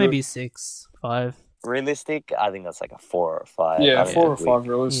 Rockets, Very maybe good. 6, 5. Realistic, I think that's like a 4 or 5. Yeah, I think 4 or we- 5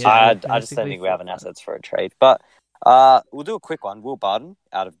 realistic. Yeah. I just don't realistically, think we have an 4 or 5. assets for a trade. But we'll do a quick one. Will Barton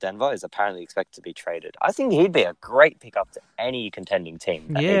out of Denver is apparently expected to be traded. I think he'd be a great pickup to any contending team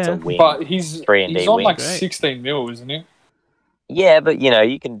that needs a Yeah. wing. But he's 3-and-D he's on wing. like Great. 16 mil, isn't he? Yeah, but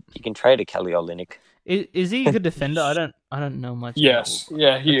you can trade a Kelly Olynyk. Is he a good defender? I don't know much. Yes. about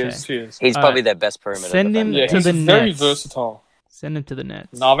Yeah, he Okay. is. He is. He's All probably right. their best perimeter Send him defender. Yeah, to he's the very Nets. versatile. Send him to the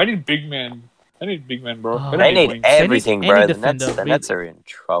Nets. Nah, they need big men. They need big men, bro. Oh. They, They don't need wings. everything, They bro. need The defender, Nets really. are in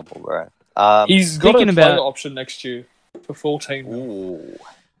trouble, bro. He's got a Speaking player about- option next year for 14 mil, Ooh.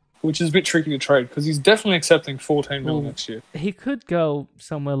 which is a bit tricky to trade because he's definitely accepting 14 mil Ooh. next year. He could go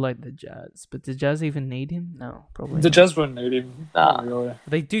somewhere like the Jazz, but the Jazz even need him? No, probably The not. Jazz won't need him. Nah. Not really.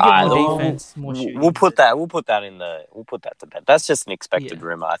 They do get more we'll- defense, more shooting. We'll put that to bed. That's just an expected Yeah.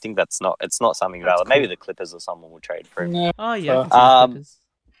 rumor. I think it's not something That's valid. Maybe cool. the Clippers or someone will trade for him. Nah. Oh yeah, I can see the Clippers.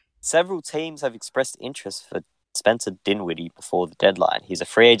 Several teams have expressed interest for Spencer Dinwiddie before the deadline. He's a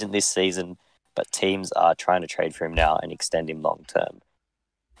free agent this season, but teams are trying to trade for him now and extend him long term.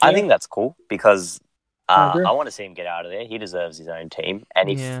 I Yeah. think that's cool because I agree. I want to see him get out of there. He deserves his own team, and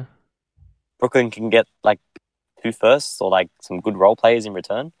if Yeah. Brooklyn can get like 2 firsts or like some good role players in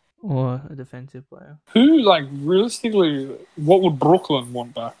return, Or a defensive player. Who, like, realistically, what would Brooklyn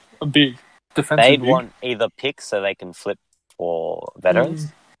want back? A big defensive they'd big? want either picks so they can flip for veterans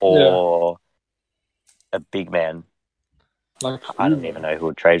Mm, or a big man. Like, I don't even know who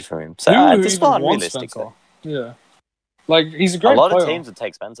would trade for him. So Who it's even not wants unrealistic. Spencer? Yeah. Like, he's a A great lot player. of teams would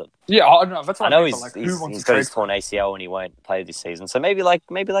take Spencer. Yeah, I know. That's I what know mean, but, like, who he's wants to got trade his for torn ACL and he won't play this season. So maybe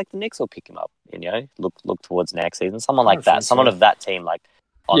the Knicks will pick him up. Look towards next season. Someone I like don't that. think Someone so. of that team, like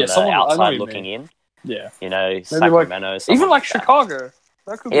on Yeah, the someone- I know what outside you looking mean. in. Yeah. Sacramento. someone Even like that. Chicago.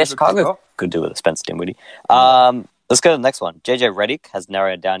 That could be Yeah, a good Chicago pickup. could do with a Spencer Dinwiddie. Let's go to the next one. JJ Redick has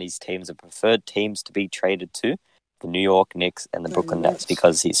narrowed down his teams and preferred teams to be traded to the New York Knicks and the Brooklyn Nets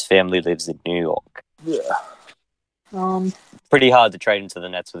because his family lives in New York. Yeah. Pretty hard to trade into the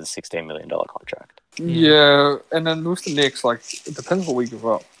Nets with a $16 million contract. Yeah, and then with the Knicks, like, it depends what we give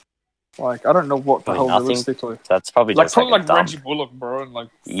up. Like, I don't know what the Probably hell nothing. realistically. So that's probably Like, just probably like like a dump. Reggie Bullock, bro, and like.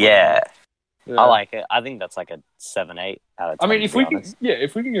 Yeah, Yeah. I like it. I think that's like a 7-8 out of 10. I mean, to if be we can, honest.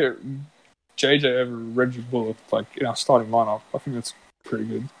 if we can get JJ over Reggie Bullock, like in our starting lineup, I think that's pretty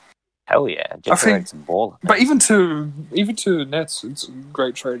good. Hell yeah, JJ think- Redick's a baller. But even to Nets, it's a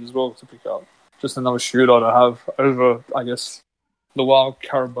great trade as well to pick up. Just another shooter to have over, I guess, the wild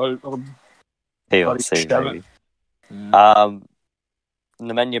Carabao. TLC, bloody maybe.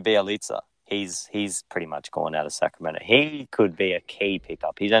 Nemanja Bjelica, he's pretty much gone out of Sacramento. He could be a key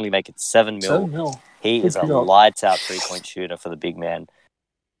pickup. He's only making $7 million. 7 mil. He Good is a pickup. lights out 3-point shooter for the big man.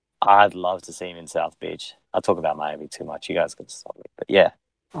 I'd love to see him in South Beach. I talk about Miami too much. You guys can stop me. But yeah,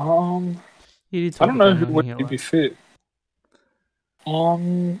 You did I talk don't know about who him would here, be like- fit.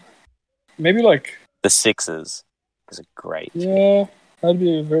 Maybe like the Sixers is a great. yeah, that'd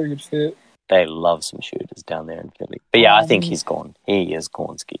be a very good fit. They love some shooters down there in Philly. But yeah, I think Um, he's gone. He is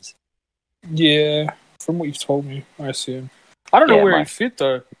gone, skis. Yeah, from what you've told me, I assume. I don't know Yeah, where my- he'd fit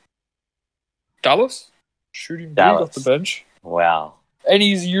though. Dallas, shooting big Dallas. off the bench, Wow. and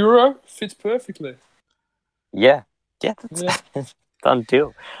he's Euro fits perfectly. Yeah. Yeah, that's Yeah. done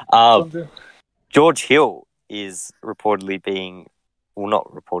deal. George Hill is reportedly being, well, not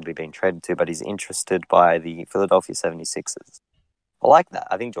reportedly being traded to, but he's interested by the Philadelphia 76ers. I like that.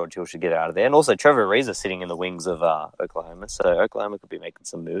 I think George Hill should get out of there. And also, Trevor Ariza sitting in the wings of Oklahoma. So Oklahoma could be making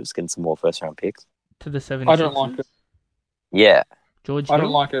some moves, getting some more first-round picks. To the 76ers. I don't like it. Yeah. George I Hill?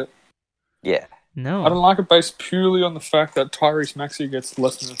 don't like it. Yeah. No. I don't like it based purely on the fact that Tyrese Maxey gets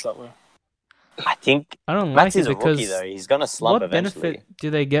less minutes that way. I think I don't like Maxey's it a because rookie, though. He's going to slump what eventually. benefit do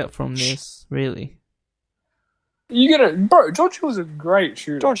they get from this, really? You get it, bro. George Hill's a great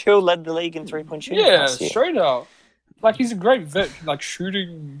shooter. George Hill led the league in three-point shooting yeah, last year. straight out. Like he's a great vet, like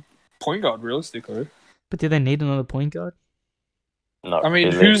shooting point guard. Realistically, But do they need another point guard? Not I mean,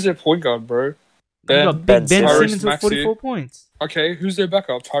 really. who's their point guard, bro? You Ben. got Ben Ben Simmons. Simmons with Maxey. 44 points. Okay, who's their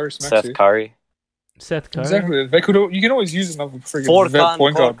backup? Tyrese Maxey. Seth Curry. Seth Curry. Exactly. They could. You can always use another friggin' vet Furkan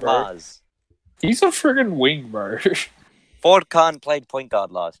point guard, bro. Korkmaz. He's a friggin' wing, bro. Furkan played point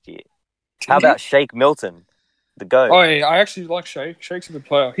guard last year. How about Shake Milton, the GOAT? Oh, yeah, I actually like Shake. Shake's a good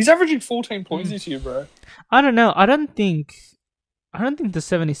player. He's averaging 14 points this year, bro. I don't know. I don't think I don't think the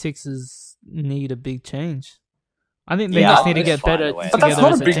 76ers need a big change. I think they Yeah, just I need to think get it's fine better the way it But that's together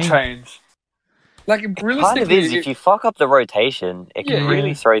not as a a big team. change. Like Kind of realistically, is. If you fuck up the rotation, it can Yeah.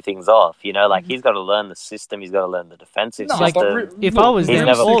 really throw things off. You know, like he's got to learn the system. He's got to learn the defensive no, Like, system. if I was He's them,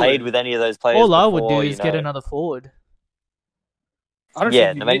 never all- played with any of those players. All I would before, do you is get know. another forward. I don't Yeah,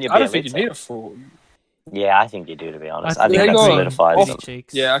 think you Nemanja need. I don't think you Bjelica. need a forward. Yeah, I think you do. To be honest, I I think think that so. solidifies Booty them.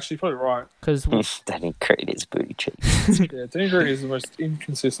 cheeks. Yeah, actually, you're probably right. Because Danny Green is booty cheeks. Yeah, Danny Green is the most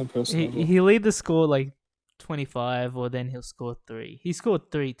inconsistent person ever. he'll either score like 25 or then he'll score 3. He scored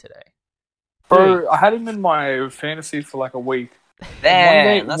 3 today. Bro, I had him in my fantasy for like a week.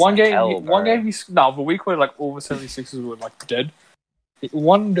 Damn, that's one like game, hell, one bro. game. The week where like all the 76ers were like dead.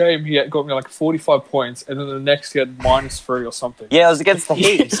 One game he got me like 45 points, and then the next he had -3 or something. Yeah, it was against the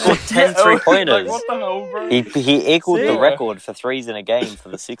Heat. He scored 10 3-pointers. Like, what the hell, bro? He equaled the Yeah. record for threes in a game for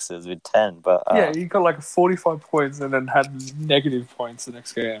the Sixers with 10. But Yeah, he got like 45 points and then had negative points the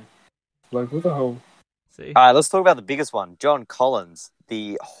next game. Like, what the hell? See? All right, let's talk about the biggest one. John Collins.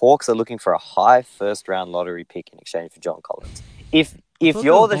 The Hawks are looking for a high first-round lottery pick in exchange for John Collins. If thought they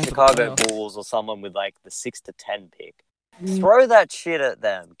you're were the going for Chicago playoffs. Bulls or someone with like the 6 to 10 pick, throw that shit at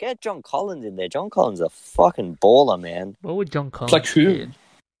them. Get John Collins in there. John Collins is a fucking baller, man. What would John Collins Like who? get?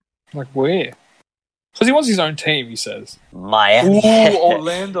 Like where? Because he wants his own team, he says. Miami. Ooh,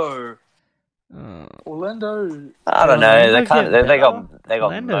 Orlando. Uh, Orlando. I don't know. Orlando They kind of get they got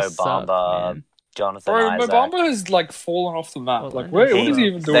Orlando Mo suck, Bamba, man. Jonathan Bro, Isaac. Mobamba has like fallen off the map. Orlando Like, what is he sucks.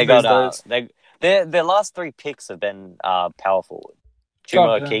 even doing They got these days? their last 3 picks have been power forward. Chuma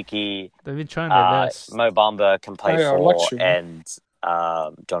God damn. Kiki, They've been trying their best. Mo Bamba can play Hey, I 4, like Chuma.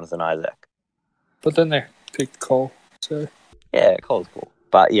 and Jonathan Isaac. But then they picked Cole. So Yeah, Cole's cool.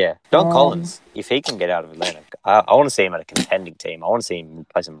 But yeah, John Um, Collins, if he can get out of Atlanta, I want to see him at a contending team. I want to see him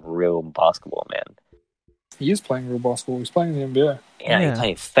play some real basketball, man. he is playing real basketball. He's playing in the NBA. Yeah, Yeah. he's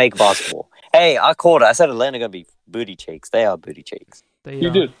playing fake basketball. Hey, I called it. I said Atlanta going to be booty cheeks. They are booty cheeks. They, He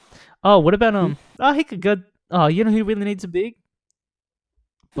did. Oh, what about Oh, he could go. Oh, you know who really needs a big?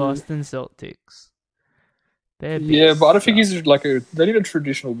 Boston Celtics. They're big Yeah, but I don't think suck. he's like a. They need a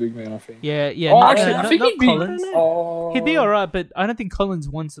traditional big man. I think. Yeah, yeah. Oh, no, actually, I no, think not he'd be. Collins. Oh, He'd be alright, but I don't think Collins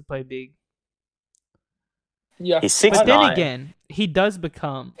wants to play big. Yeah, He's I- 6'9". But then again, he does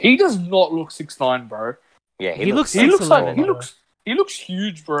become. He does not look 6'9", bro. Yeah, He looks He looks like 6'11". he looks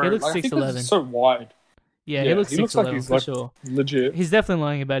huge, bro. He looks like, I think 6'11". he's so wide. Yeah, Yeah, he looks he 6'11", looks like he's for like- sure. Legit. He's definitely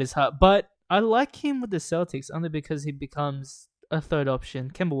lying about his heart, but I like him with the Celtics only because he becomes a third option.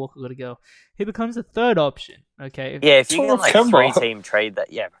 Kemba Walker got to go. He becomes a third option. Okay. Yeah, if you Sort can of like Kemba. 3-team trade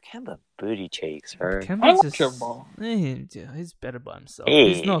that, yeah, but Kemba booty cheeks, bro. I Kemba's like just, Kemba. he's better by himself.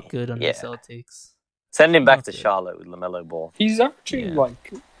 He- He's not good on yeah. the Celtics. Send him back Not to good. Charlotte with LaMelo Ball. He's actually Yeah.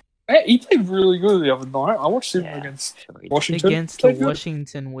 like. Hey, he played really good the other night. I watched him Yeah, against sure he did. Washington. Against the Played good.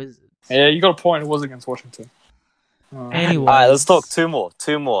 Washington Wizards. Yeah, you got a point. It was against Washington. Anyway. All right, let's talk two more.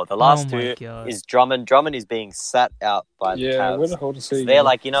 The last Oh my two God. is Drummond. Drummond is being sat out by the Yeah, where Cavs. the hell to So see? they're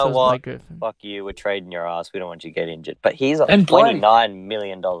like, you know So is what? Blake Griffin. Fuck you. We're trading your ass. We don't want you to get injured. But he's on And Blake. $29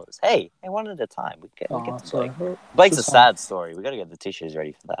 million. Hey, one at a time. We get Oh, to sorry. Blake. Blake's a Just sad story. We got to get the tissues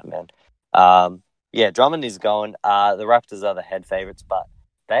ready for that, man. Yeah, Drummond is going. The Raptors are the head favorites, but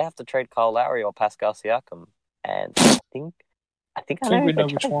they have to trade Kyle Lowry or Pascal Siakam, and I think I I think we know know who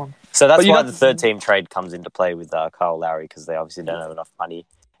which they trade. one. So that's But you why have the to- third team trade comes into play with Kyle Lowry because they obviously don't have enough money.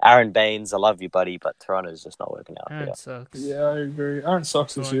 Aaron Baines, I love you, buddy, but Toronto's just not working out. Aaron Yeah. sucks. Yeah, I agree. Aaron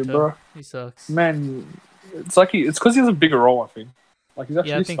sucks this year, Toronto. bro. He sucks. Man, it's like it's because he has a bigger role. I think. Like he's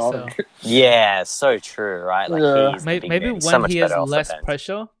actually Yeah, I think starting. so. Yeah, so true, right? Like Yeah. he's the Maybe, big man. He's so when much he has better off the less bench.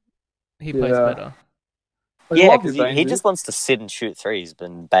 pressure, he plays Yeah. better. I Yeah, love because his he Ainsley. just wants to sit and shoot threes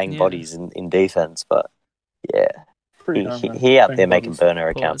and bang Yeah. bodies in defense. But yeah, Pretty he, dumb, he, man. he out Bang there making bodies. burner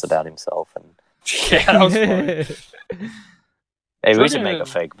accounts Pause. about himself. And Yeah, that was funny. maybe we Should should we- make a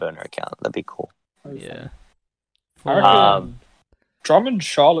fake burner account. That'd be cool. yeah. I reckon Um, Drummond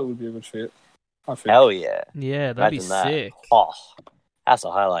Charlotte would be a good fit. I think. Hell yeah. Yeah, that'd be Imagine that. sick. Oh, that's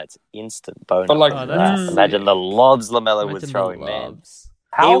the highlights. Instant bonus. But, like, Oh, Imagine that's that. Imagine the lobs LaMelo Imagine would the throw him, man. lobs.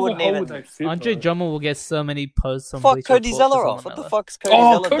 How He the wouldn't hell even- would they fit? Andre bro? Drummond will get so many posts on Fuck Bleacher Cody Report Zeller for off. What the LaMelo. fuck's Cody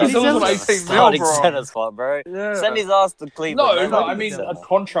Oh, Zeller Cody done? Zeller's He's on a 18 mil, starting bro. center spot, bro. Yeah. Send his ass to Cleveland. No, man. no, Cody I mean Zeller.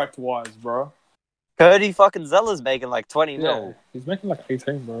 contract wise, bro. Cody fucking Zeller's making like 20 Yeah, mil. he's making like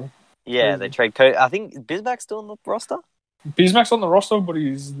 18, bro. Yeah, they trade Cody. I think is Bismack's still on the roster. Bismack's on the roster, but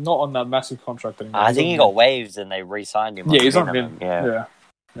he's not on that massive contract anymore. I He's think on he min. got waived and they re-signed him. Yeah, he's on minimum. min. Yeah. Yeah.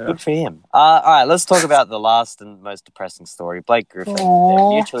 Yeah. Good for him. All right, let's talk about the last and most depressing story. Blake Griffin. Aw.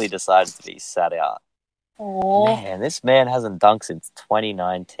 They mutually decided to be sat out. Man, this man hasn't dunked since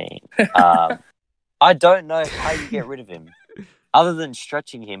 2019. I don't know how you get rid of him. other than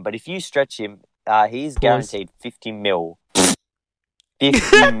stretching him. But if you stretch him, he's guaranteed 50 mil.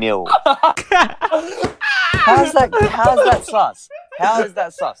 50 mil. How's that sus? How is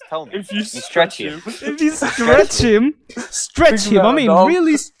that sus? Tell me. If you stretch him. If you stretch him, I mean,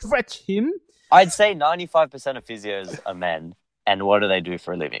 really stretch him. I'd say 95% of physios are men. And what do they do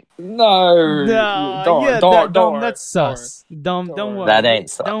for a living? No. Don't worry. That's sus. Don't worry. That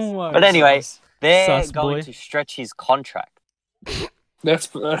ain't sus. Don't worry. But anyway, they're Sus going boy. to stretch his contract. That's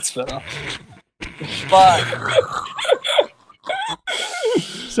better. But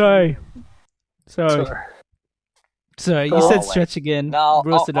Sorry. You Oh, said wait. stretch again. no,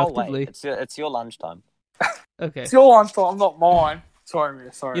 real I'll seductively. wait. It's your lunchtime. Okay. It's your lunchtime, not mine. Sorry,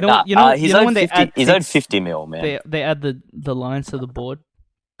 Mia. Sorry. You know- He's you know owed when they 50. add He's owed things- 50 mil, man. They add the lines to the board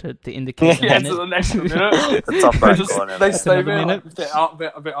to indicate the yeah, minute. to the next minute. The top right Just- corner. they man. stay another there minute. like,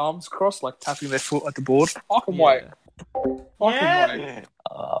 with their arms crossed, like tapping their foot at the board. I can Yeah. wait. I Yeah. can wait.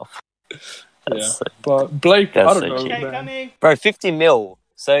 Oh, Yeah. that's so- But Blake, That's I don't so know, cheap. Okay, man. coming. Bro, 50 mil.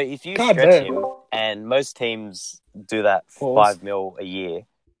 So if you God stretch damn. him, and most teams do that Pause. 5 mil a year,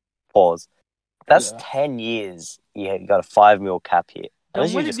 pause. That's Yeah. 10 years. You got a 5 mil cap hit.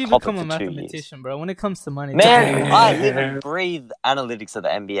 Unless When you did just you cop become it a for 2 years. mathematician, bro? When it comes to money, Man, I live Yeah. and breathe analytics of the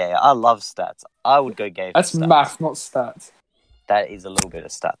NBA. I love stats. I would go gay for That's stats. math, not stats. That is a little bit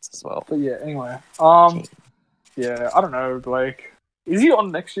of stats as well. But yeah, anyway. Yeah, I don't know, Blake. Is he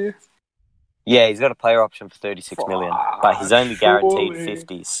on next year? Yeah, he's got a player option for 36 million, but he's only guaranteed Surely.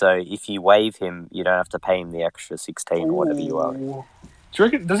 50. So if you waive him, you don't have to pay him the extra 16 or whatever you are. Ooh. Do you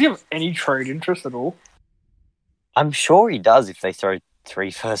reckon? Does he have any trade interest at all? I'm sure he does if they throw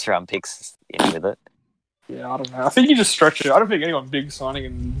 3 first-round picks in with it. Yeah, I don't know. I think he just stretched it. I don't think anyone big signing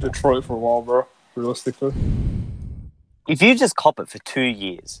in Detroit for a while, bro. Realistically. If you just cop it for 2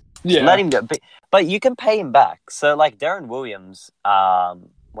 years, Yeah. let him go. But you can pay him back. So like Darren Williams,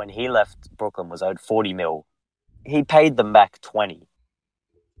 when he left Brooklyn, was owed 40 mil. He paid them back 20.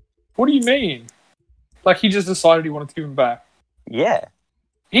 What do you mean? Like he just decided he wanted to give him back. Yeah.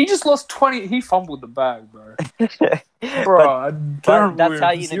 He just lost 20. He fumbled the bag, bro. but Bro, that's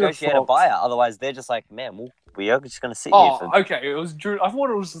how you negotiate a buyout. Otherwise, they're just like, man, we are just going to sit here Oh, for... okay. It was Drew. I thought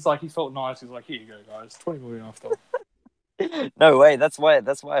it was just like he felt nice. He was like, "Here you go, guys. 20 million after." No way. That's why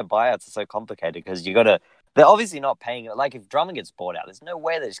buyouts are so complicated, because you got to... They're obviously not paying it. Like, if Drummond gets bought out, there's no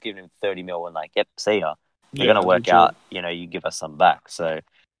way they're just giving him 30 mil and like, yep, see ya. You're going to work out, you give us some back. So,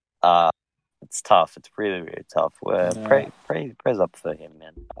 it's tough. It's really, really tough. Yeah. Prayers up for him,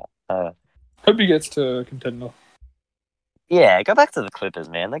 man. Hope he gets to a contender. Yeah, go back to the Clippers,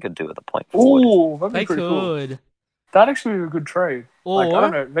 man. They could do with a point forward. Ooh, that'd be They pretty cool. could. That'd actually be a good trade. Or Like, I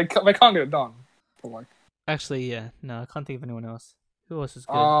don't know. They can't get it done. But like, actually, yeah, no, I can't think of anyone else. Who else is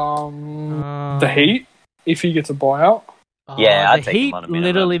good? the Heat, if he gets a buyout. Yeah, the I'd take him Heat on a minimum.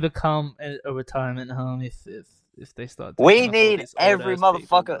 literally become a retirement home if they start. We taking off all need these every old-ass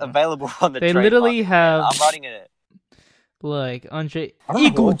people, motherfucker bro. available on the They trade literally market, have- man. I'm writing it. like Andre I don't know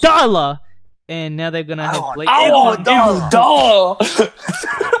who else. Iguodala, and now they're gonna have Blake. Dollar.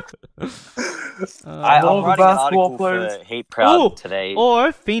 I'm All the writing an basketball article players. for Heat Proud Ooh, today.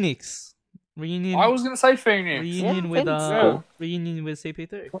 or Phoenix reunion. I was gonna say Phoenix. reunion Yeah, with Phoenix, yeah. reunion with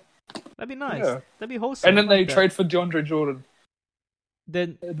CP3. That'd be nice. Yeah. That'd be wholesome. And then I they like that. trade for DeAndre Jordan.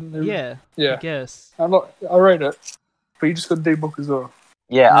 Then And then- yeah, I yeah. guess I read it, but you just got D-Book as well.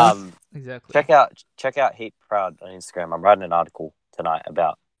 Yeah, exactly. check out Heat Proud on Instagram. I'm writing an article tonight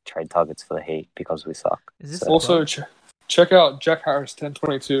about trade targets for the Heat because we suck. Is this So- a Also, plug? check out Jack Harris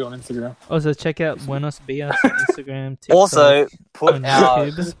 1022 on Instagram. Also, check out Buenos Dias on Instagram. TikTok. Also, put on our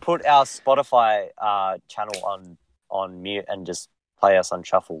YouTube. Spotify channel on mute and just play us on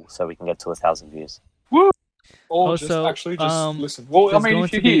shuffle so we can get to 1,000 views. Or Also, just listen. Well, I there's mean, going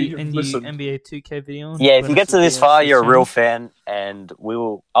if you to be hear, a new listen. NBA 2K video. on Yeah, if you get Buenos to this Dias far, you're a channel. real fan, and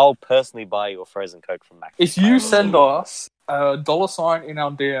I'll personally buy you a frozen Coke from Mac. If you send us a $sign in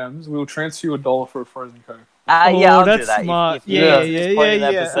our DMs, we'll transfer you $1 for a frozen Coke. Yeah, I'll do that's that. smart. If you Yeah, get to this point in the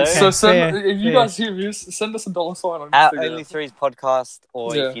episode, Okay, so fair, if you fair. guys hear this, send us a $sign on at Instagram. Only Threes podcast,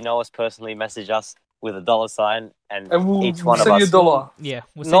 or Yeah. if you know us personally, message us with a $sign, and and we'll each one of send you us, $1. Yeah,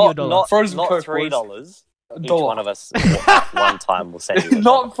 we'll send you not $1. not Frozen not Coke, $3. Each $1. one of us at one time will send you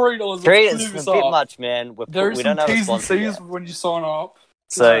Not $3. $3 Let's is clear this a bit up. much, man. There's we some don't have a T's and sponsor C's yet. when you sign up.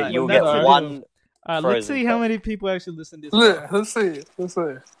 So Alright, you'll that's get true. one. Let's frozen see how Coke. many people actually listen to this. Let's see.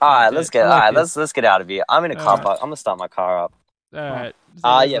 All right, let's get. I like All right, this. let's get out of here. I'm in a car Alright. park. I'm gonna start my car up. All right.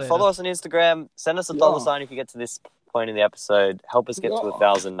 Yeah, follow us on Instagram. Send us a Yeah. $sign if you get to this point in the episode. Help us get to Yeah.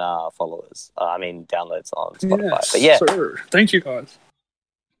 1,000 followers. Downloads on Spotify. Yes, But yeah, sir. Thank you, guys.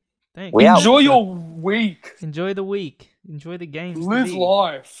 Thanks. We out. Enjoy your week. Enjoy the week. Enjoy the games. to Live be.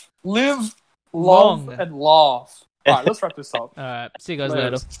 life. Live, Long. love, and laugh. Alright, let's wrap this up. All right. See you guys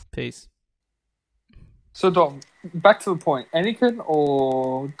Later. later. Peace. So, Dom, back to the point. Anakin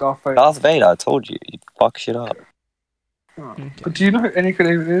or Darth Vader? Darth Vader, I told you, you'd fuck shit up. Oh. Okay. But do you know who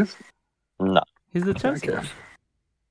Anakin even is? No. He's the chosen Okay. one.